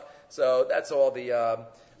Yitzchak. So that's all the,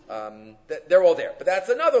 they're all there. But that's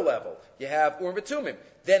another level. You have Urim V'Tumim.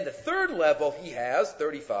 Then the third level he has,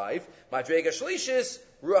 35, Madrega Shlishis,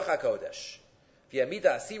 Ruach HaKodesh.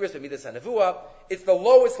 V'yamida Asiris, v'yamidas HaNevuah. It's the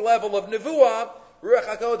lowest level of Nevuah, Ruach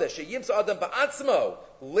HaKodesh. She'yimsa Adam Ba'atzmo,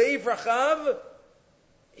 Leiv Rachav.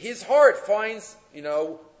 His heart finds,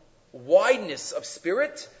 wideness of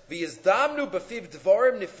spirit. V'yizdamnu b'fiv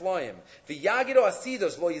dvarim nifloim. V'yagido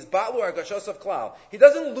asidos lo yizbatlu argashos of klal. He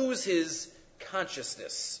doesn't lose his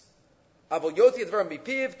consciousness. Avol yoti dvarim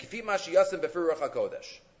bipiv k'fi ma sheyasim b'fir Ruach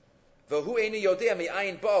HaKodesh. V'hu eini yodea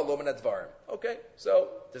mi'ayin ba lo min advarim. Okay, so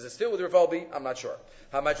does it fit with Revolbi? I'm not sure.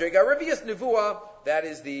 Hamadrega revius nevuah. That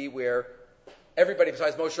is where everybody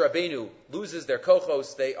besides Moshe Rabbeinu loses their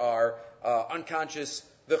kochos. They are unconscious.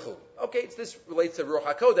 Okay, so this relates to Ruach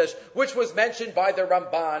HaKodesh, which was mentioned by the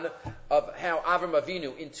Ramban of how Avram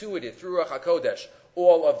Avinu intuited through Ruach HaKodesh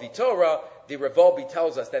all of the Torah. The Revolbi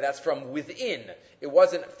tells us that that's from within. It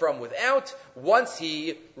wasn't from without. Once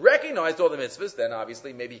he recognized all the mitzvahs, then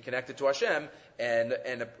obviously maybe he connected to Hashem and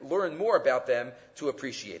learned more about them to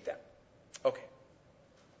appreciate them. Okay.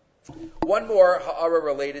 One more ha'ara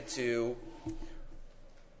related to,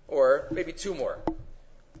 or maybe two more.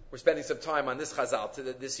 We're spending some time on this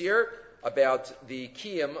Chazal this year about the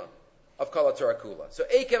Kiyum of Kol HaTorah Kula. So,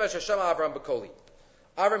 Eikev Hashashama Avram B'Koli.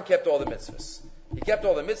 Avram kept all the mitzvahs. He kept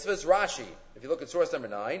all the mitzvahs. Rashi, if you look at source number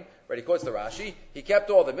 9, right, he quotes the Rashi. He kept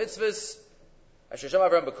all the mitzvahs.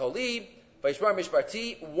 Hashashama Avram B'Koli. Vayishmar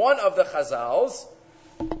Mishparti. One of the Chazals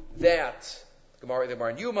that, Gemara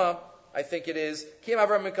in Yuma, I think it is, Kiyum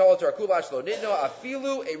Avram Kol HaTorah Kula Ashlo Nidno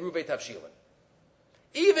Afilu Eruvei Tavshilin.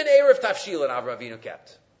 Even Erev Tavshilin Avram Avinu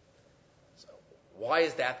kept. Why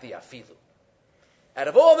is that the afilu? Out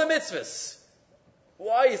of all the mitzvahs,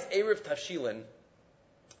 why is Erev Tavshilin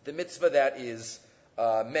the mitzvah that is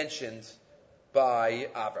mentioned by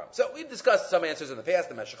Avram? So we've discussed some answers in the past,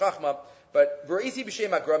 the Meshech Chachma, but V'reisi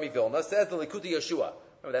b'shem Agrami Vilna says the Likutei Yeshua.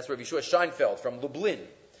 Remember, that's Rav Yeshua Scheinfeld from Lublin,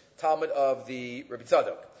 Talmud of the Rebbe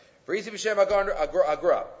Tzadok. V'reisi b'shem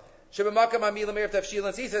Agra. Shebemakam hamilam Erev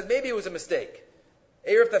Tavshilin. He says maybe it was a mistake.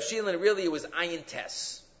 Erev Tavshilin really it was Ayin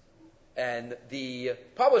Tes. And the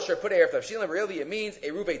publisher put Erev Tavshilin, really it means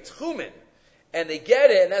Eruvei Tchumin. And they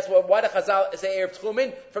get it, and that's why the Chazal say Erev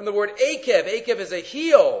Tchumin, from the word Akev. Akev is a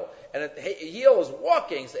heel, and a heel is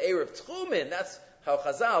walking, so Erev Tchumin, that's how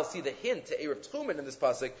Chazal see the hint to Erev Tchumin in this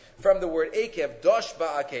pasuk, from the word Akev, Dosh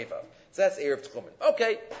Ba'akeva. So that's Erev Tchumin.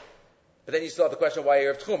 Okay, but then you still have the question, why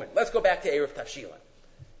Erev Tchumin? Let's go back to Erev Tavshilin.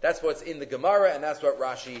 That's what's in the Gemara, and that's what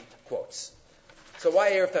Rashi quotes. So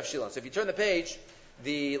why Erev Tavshilin? So if you turn the page,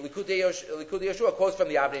 the Likutei Yeshua quotes from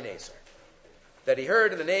the Avnei Nezer that he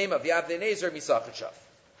heard in the name of the Avnei Nezer Misachashav.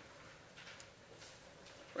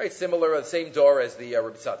 Right, similar, the same door as the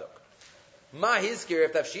Rebbe Tzadok. Ma hizkir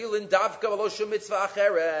Erev Tavshilin davka v'lo shum mitzvah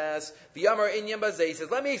acheres v'yamar inyan bazeh. He says,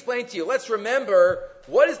 let me explain to you. Let's remember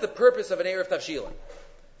what is the purpose of an Erev Tavshilin.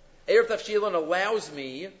 Erev Tavshilin allows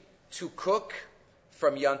me to cook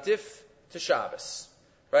from Yantif to Shabbos.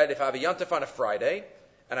 Right, if I have a Yantif on a Friday,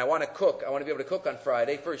 and I want to be able to cook on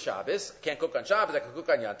Friday for Shabbos. I can't cook on Shabbos, I can cook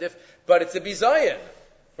on Yantif, but it's a bizayon,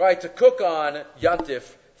 right, to cook on Yantif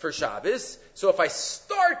for Shabbos. So if I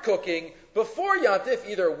start cooking before Yantif,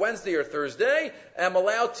 either Wednesday or Thursday, I'm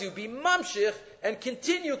allowed to be mamshich and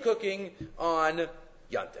continue cooking on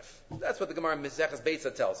Yantif. That's what the Gemara Maseches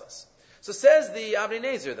Beitza tells us. So says the Avnei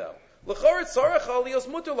Nezer though, L'chora tzarech aliyos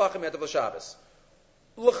muter lachem Yantif l'Shabbos.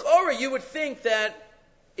 L'chora, you would think that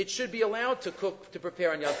it should be allowed to cook, to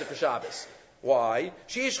prepare on Yantif for Shabbos. Why?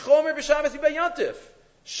 Sheish chomer b'Shabbos b'Yom Yantif.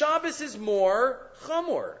 Shabbos is more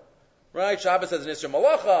chamor. Right? Shabbos has an Isra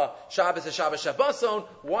Malacha. Shabbos is Shabbos Shabboson.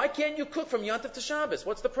 Why can't you cook from Yantif to Shabbos?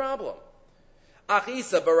 What's the problem?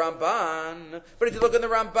 Achisa b'Ramban. But if you look in the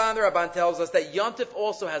Ramban tells us that Yantif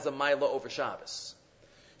also has a Maila over Shabbos.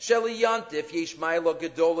 Sheli Yantif yesh Maila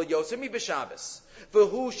gedola yoser mi b'Shabbos.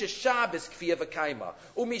 V'hu sheShabbos k'fiyah v'kaima.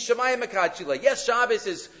 Umi shamayim akachila. Yes, Shabbos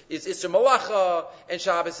is Isra Malacha, and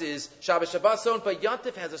Shabbos is Shabbos Shabboson, but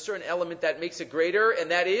Yantif has a certain element that makes it greater,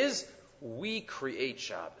 and that is, we create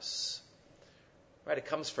Shabbos. Right? It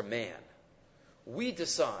comes from man. We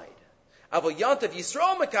decide. Avol Yantif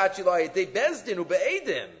Yisrael makachila de bezdin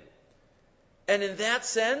ube'edim. And in that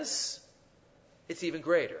sense, it's even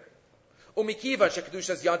greater. Umikiva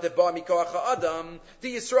shekedushas yantif ba mikoach ha'adam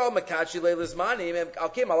the Yisrael makachi leilizmanim and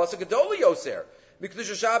alkim alasa gedoli yoser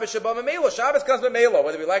mikdusha Shabbos sheba memela. Shabbos comes memela,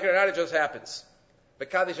 whether we like it or not, it just happens.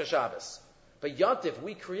 Mekadesh Shabbos. But Yantif,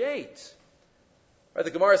 we create. Right,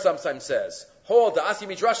 the Gemara sometimes says, hold the Asi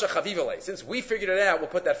Midrasha Chavivale. Since we figured it out, we'll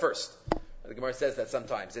put that first. The Gemara says that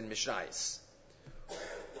sometimes in Mishnais.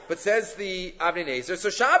 But says the Avnei Nezer, so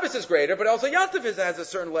Shabbos is greater, but also Yantif has a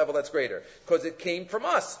certain level that's greater. Because it came from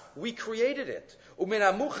us. We created it. Umin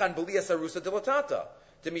amuchan b'lias arusa dilatata.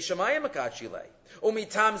 Demishamayim akachile.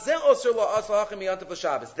 Umitam ze osir la'aslahachim Yantif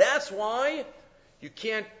l'Shabbos. That's why you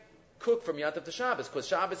can't cook from Yantif to Shabbos, because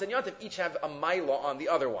Shabbos and Yantif each have a maila on the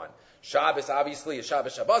other one. Shabbos obviously is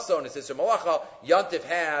Shabbos Shabboso and it's Isser Malacha. Yantif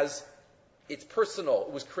has, it's personal.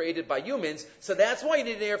 It was created by humans, so that's why you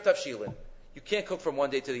need an Erev Tavshilin. You can't cook from one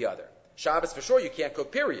day to the other. Shabbos for sure you can't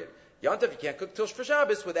cook, period. Yantif you can't cook till for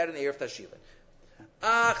Shabbos without an Erev Tavshilin.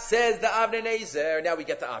 Says the Avnei Nezer. Now we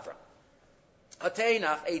get to Avram.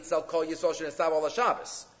 Ateinach Eitzel Kol Yisrael Shenesav Al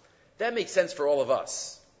Shabbos. That makes sense for all of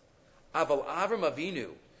us. Aval Avram Avinu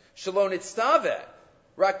Shalom Nitztaveh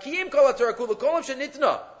Rakim Kol HaTorah Kula Kolam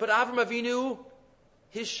Shenitna. But Avram Avinu,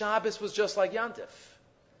 his Shabbos was just like Yantif.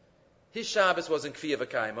 His Shabbos wasn't Kfiyah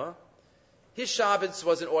V'Kaima. His Shabbos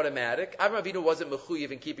wasn't automatic. Avram Avinu wasn't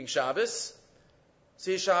mechuyev in keeping Shabbos.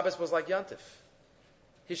 So his Shabbos was like Yantif.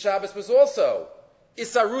 His Shabbos was also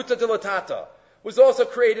Isaruta Dilatata, was also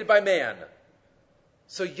created by man.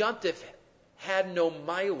 So Yantif had no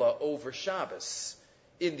Maila over Shabbos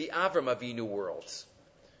in the Avram Avinu world.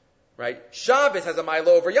 Right? Shabbos has a Maila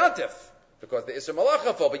over Yantif, because the Isser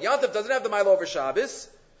Malacha fall, but Yantif doesn't have the Maila over Shabbos.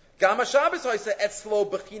 Gama Shabbos hoise etzlo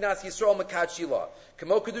bechinas Yisrael makachila.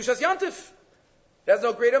 Kamo kedushas Yantif. There's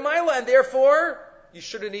no greater Maila, and therefore you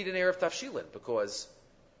shouldn't need an Erev Tavshilin, because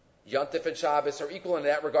Yantif and Shabbos are equal in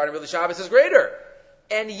that regard, and really Shabbos is greater.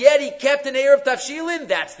 And yet he kept an Erev Tavshilin,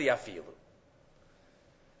 that's the Afilu.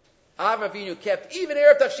 Avram Avinu kept even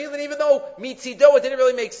Erev Tavshilin, even though mitzido it didn't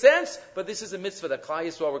really make sense, but this is a mitzvah that Klal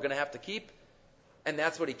Yisrael we're going to have to keep, and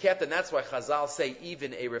that's what he kept, and that's why Chazal say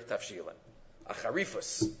even Erev Tavshilin.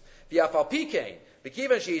 Acharifus. V'afal pikein.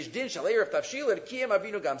 V'kivan sheish din shal Erev Tavshilin, kiyam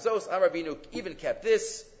Avinu gamzos, Avram Avinu even kept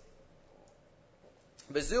this.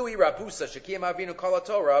 V'zui rabusa shekiyam Avinu kol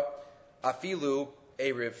HaTorah, afilu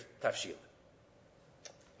Erev Tavshilin.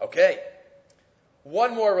 Okay.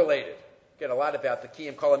 One more related. Get a lot about the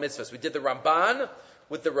Kiyam Kol HaMitzvahs. We did the Ramban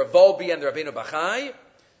with the Ravobi and the Rabbeinu Bachai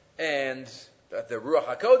and the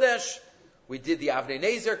Ruach HaKodesh. We did the Avnei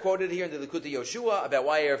Nezer quoted here in the Likutei Yoshua about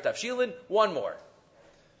why Erev Tavshilin. One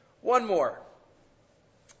more.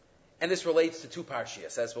 And this relates to two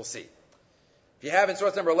parshias, as we'll see. If you have in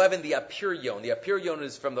source number 11, the Apiryon. The Apiryon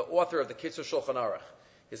is from the author of the Kitzur Shulchan Aruch.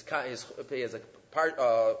 He has a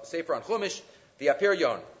sefer on Chumash, the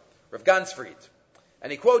Apiryon, Rav Gansfried.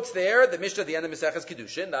 And he quotes there the Mishnah at the end of Maseches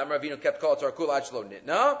Kiddushin, the Avram Avinu kept Kol HaTorah Kula Ad Shelo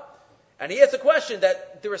Nitna. And he has a question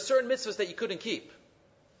that there are certain mitzvahs that you couldn't keep.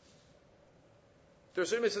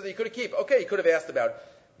 Okay, you could have asked about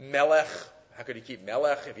Melech. How could you keep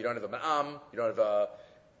Melech if you don't have a Ma'am, you don't have a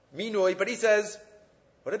Minui? But he says,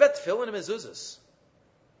 what about Tefillin and Mezuzahs?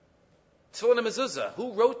 Tefillin and Mezuzah,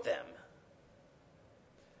 who wrote them?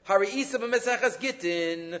 Hari Isa b'Meseches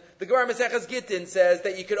Gittin. The Gemara Meseches Gittin says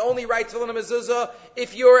that you can only write Tefillin and Mezuzah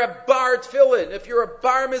if you're a bar Tefillin, if you're a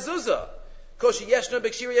bar Mezuzah. Koshi Yeshna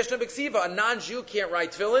B'Kshira Yeshna B'Ksiva. A non-Jew can't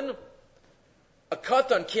write Tefillin. A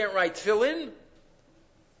Katan can't write Tefillin.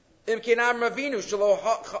 Imkin Avram Avinu Shelo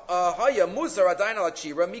Haya Musar Adayin Al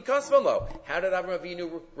Chira Mikasvalo. How did Avram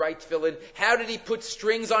Avinu write Tefillin? How did he put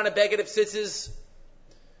strings on a beged of tzitzis?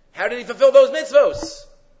 How did he fulfill those mitzvos?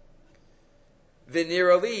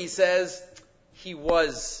 Vinir Ali says he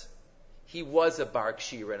was a bar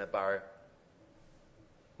Kshira and a bar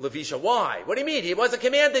Levisha. Why? What do you mean? He wasn't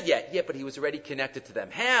commanded yet. Yeah, but he was already connected to them.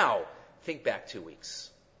 How? Think back 2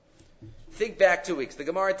 weeks. The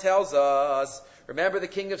Gemara tells us, remember the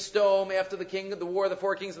king of Stone after the war of the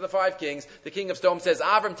 4 kings and the 5 kings, the king of Stone says,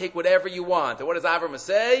 Avram, take whatever you want. And what does Avram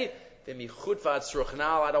say?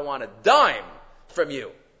 I don't want a dime from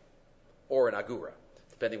you. Or an agura,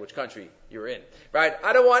 depending which country you're in. Right?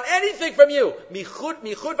 I don't want anything from you. What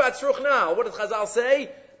does Chazal say?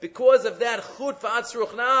 Because of that chut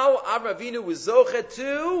v'atzruchnal, Avram Avinu was zochet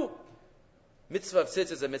to mitzvah of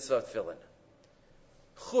tzitzis and mitzvah of tefillin.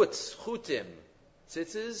 Chutim,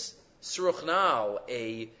 tzitzis, sruchnal,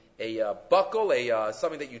 a buckle,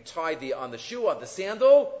 something that you tie on the shoe, on the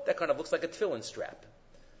sandal, that kind of looks like a tefillin strap.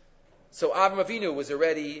 So Avram Avinu was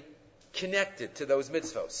already connected to those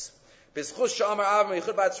mitzvos. B'zchus sh'amar Avram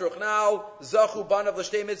yichud b'atzruchnal, zachu banav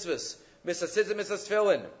l'shtei mitzvos, mitzvah tzitzis, mitzvah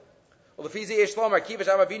tefillin. L'fizi yesh lomar kivash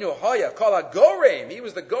Avram Avinu hoya kol ha-gorem, he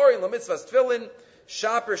was the gorem l'mitzvah tefillin,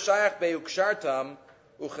 shaper shayach be'ukshartam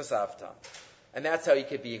uchasavtam. And that's how he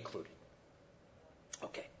could be included.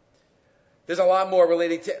 Okay. There's a lot more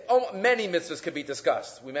relating to, many mitzvahs could be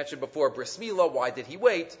discussed. We mentioned before Bris Milah, why did he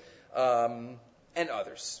wait, and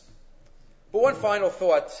others. But one final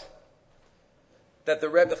thought that the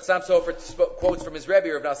Chassam Sofer quotes from his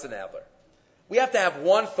Rebbe, Rav Nosson Adler. We have to have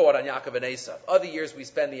one thought on Yaakov and Esav. Other years we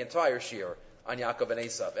spend the entire shir on Yaakov and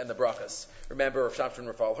Esav and the brachas. Remember Rav Shamshon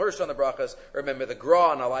Raphael Hirsch on the brachas. Remember the Gra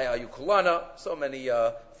on Alaya Yukulana. So many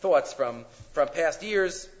thoughts from past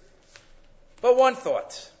years. But one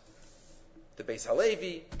thought. The Beis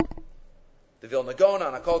Halevi, the Vilna Gaon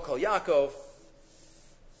on Akol Kol Yaakov.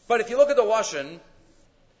 But if you look at the Lashon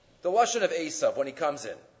of Esav when he comes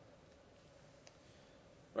in.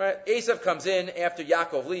 Right? Esav comes in after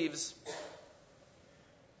Yaakov leaves.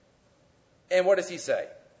 And what does he say?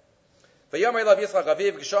 I'm sorry,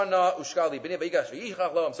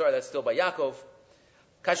 that's still by Yaakov.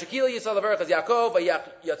 Kashakili Yisrael Averachas Yaakov,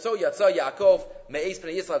 Yatzo Yaakov, Me'es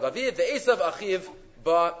Pnei Yisrael Aviv, Ve'esav Achiv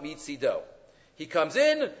Ba Mitzido. He comes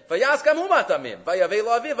in, Vayaskam Humatamim, Vayave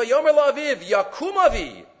La'aviv, Vayomer La'aviv, Yakum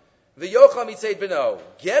Avi, V'yochal Mitzeid Beno.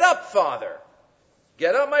 Get up, father.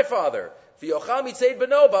 Get up, my father. V'yochal Mitzeid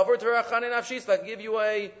Beno, Bavur Terachane Nafshis, I can give you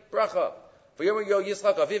a bracha. Vayomer Yo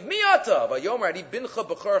Yitzchak Aviv, Miata, Vayomer Adi Bincha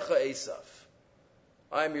B'charcha Esav.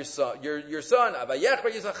 I am your son, your son, Avayech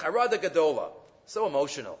Yitzchak Harada Gadola. So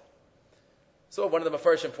emotional. So one of the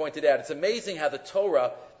Mefarshim pointed out, it's amazing how the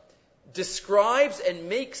Torah describes and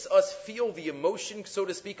makes us feel the emotion, so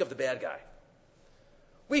to speak, of the bad guy.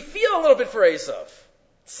 We feel a little bit for Esav.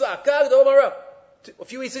 A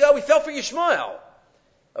few weeks ago, we felt for Yishmael.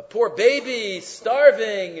 A poor baby,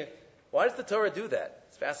 starving. Why does the Torah do that?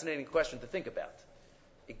 It's a fascinating question to think about.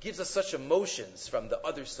 It gives us such emotions from the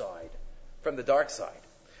other side, from the dark side.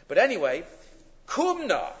 But anyway,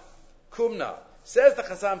 Kumna, says the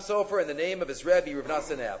Chassam Sofer in the name of his Rebbe, Rav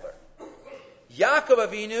Nosson Adler. Yaakov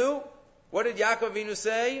Avinu, what did Yaakov Avinu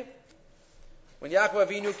say? When Yaakov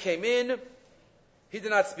Avinu came in, he did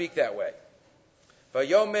not speak that way.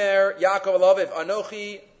 Vayomer Yaakov el Aviv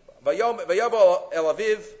Anochi, Vayomer el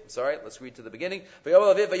Aviv, sorry, let's read to the beginning. Vayomer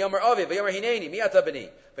el Aviv, Vayomer Aviv, Vayomer Hineni, Miata Beni.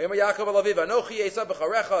 Vayomer Yaakov el Aviv Anochi, Esav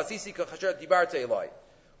b'charecha, Asisi kachasher dibarte elai.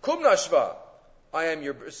 Kum nashva, I am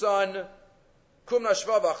your son. Kum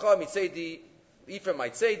nashva v'acha mitzedi, eat from my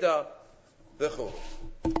tzeda, v'chul.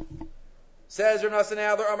 Says Rav Nosson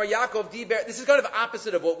Adler, Amar Yaakov Diber. This is kind of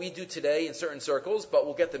opposite of what we do today in certain circles, but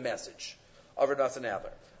we'll get the message of Rav Nosson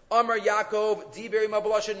Adler. Amar Yaakov Diber ima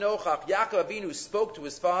b'lashon nochach. Yaakov Avinu spoke to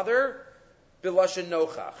his father b'lashon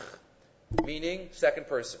nochach, meaning second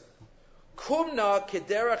person. Kumna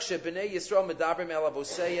kederach shebnei Yisrael medabrim elav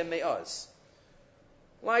oseyem me'az.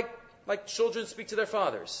 Like children speak to their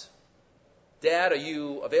fathers. Dad, are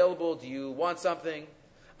you available? Do you want something?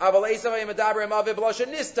 My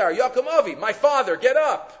father, get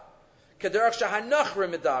up. Because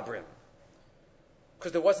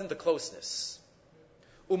there wasn't the closeness.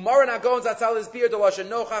 We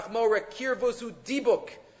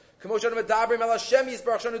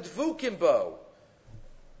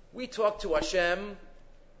talk to Hashem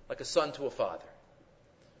like a son to a father.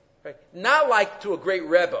 Right? Not like to a great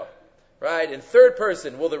Rebbe. Right? In third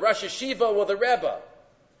person, will the Rosh Yeshiva, will the Rebbe.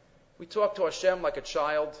 We talk to Hashem like a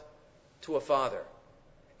child to a father.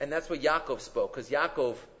 And that's what Yaakov spoke, because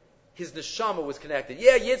Yaakov, his neshama was connected.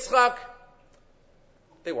 Yeah, Yitzchak,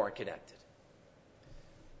 they weren't connected.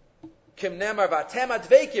 Kim nemar v'atem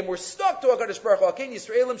adveikim, we're stuck to HaKadosh Baruch Hu. Akein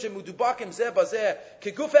Yisraelim shemudubakim zeh bazeh,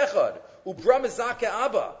 keguf echad, ubra mezake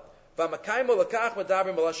abba, v'amakaymo lekach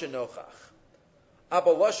medabrim b'lashon nochach. Abba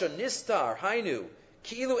lashon nistar, hainu,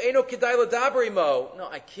 ki'ilu eno kedai l'daber imo. No,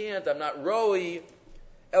 I can't, I'm not roi.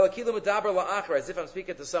 Elakilu medaber la'achar, as if I'm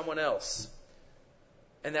speaking to someone else.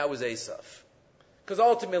 And that was Esav. Because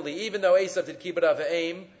ultimately, even though Esav did keep it of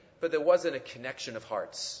aim, but there wasn't a connection of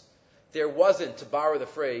hearts. There wasn't, to borrow the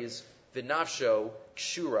phrase, v'nafsho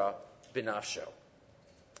kshura b'nafsho.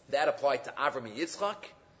 That applied to Avram and Yitzchak,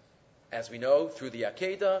 as we know, through the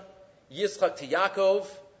Akedah, Yitzchak to Yaakov,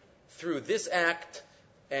 through this act,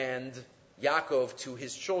 and Yaakov to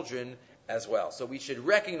his children as well. So we should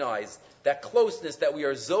recognize that closeness that we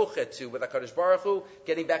are zochet to with HaKadosh Baruch Hu,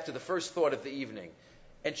 getting back to the first thought of the evening,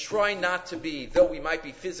 and try not to be, though we might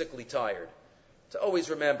be physically tired, to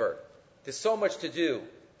always remember, there's so much to do,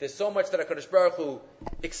 there's so much that HaKadosh Baruch Hu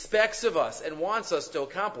expects of us and wants us to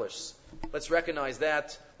accomplish. Let's recognize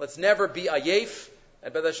that. Let's never be ayef,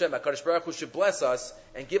 and B'ez Hashem, HaKadosh Baruch Hu should bless us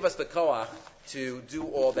and give us the koach to do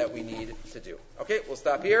all that we need to do. Okay, we'll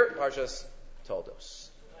stop here. Parshas Toldos.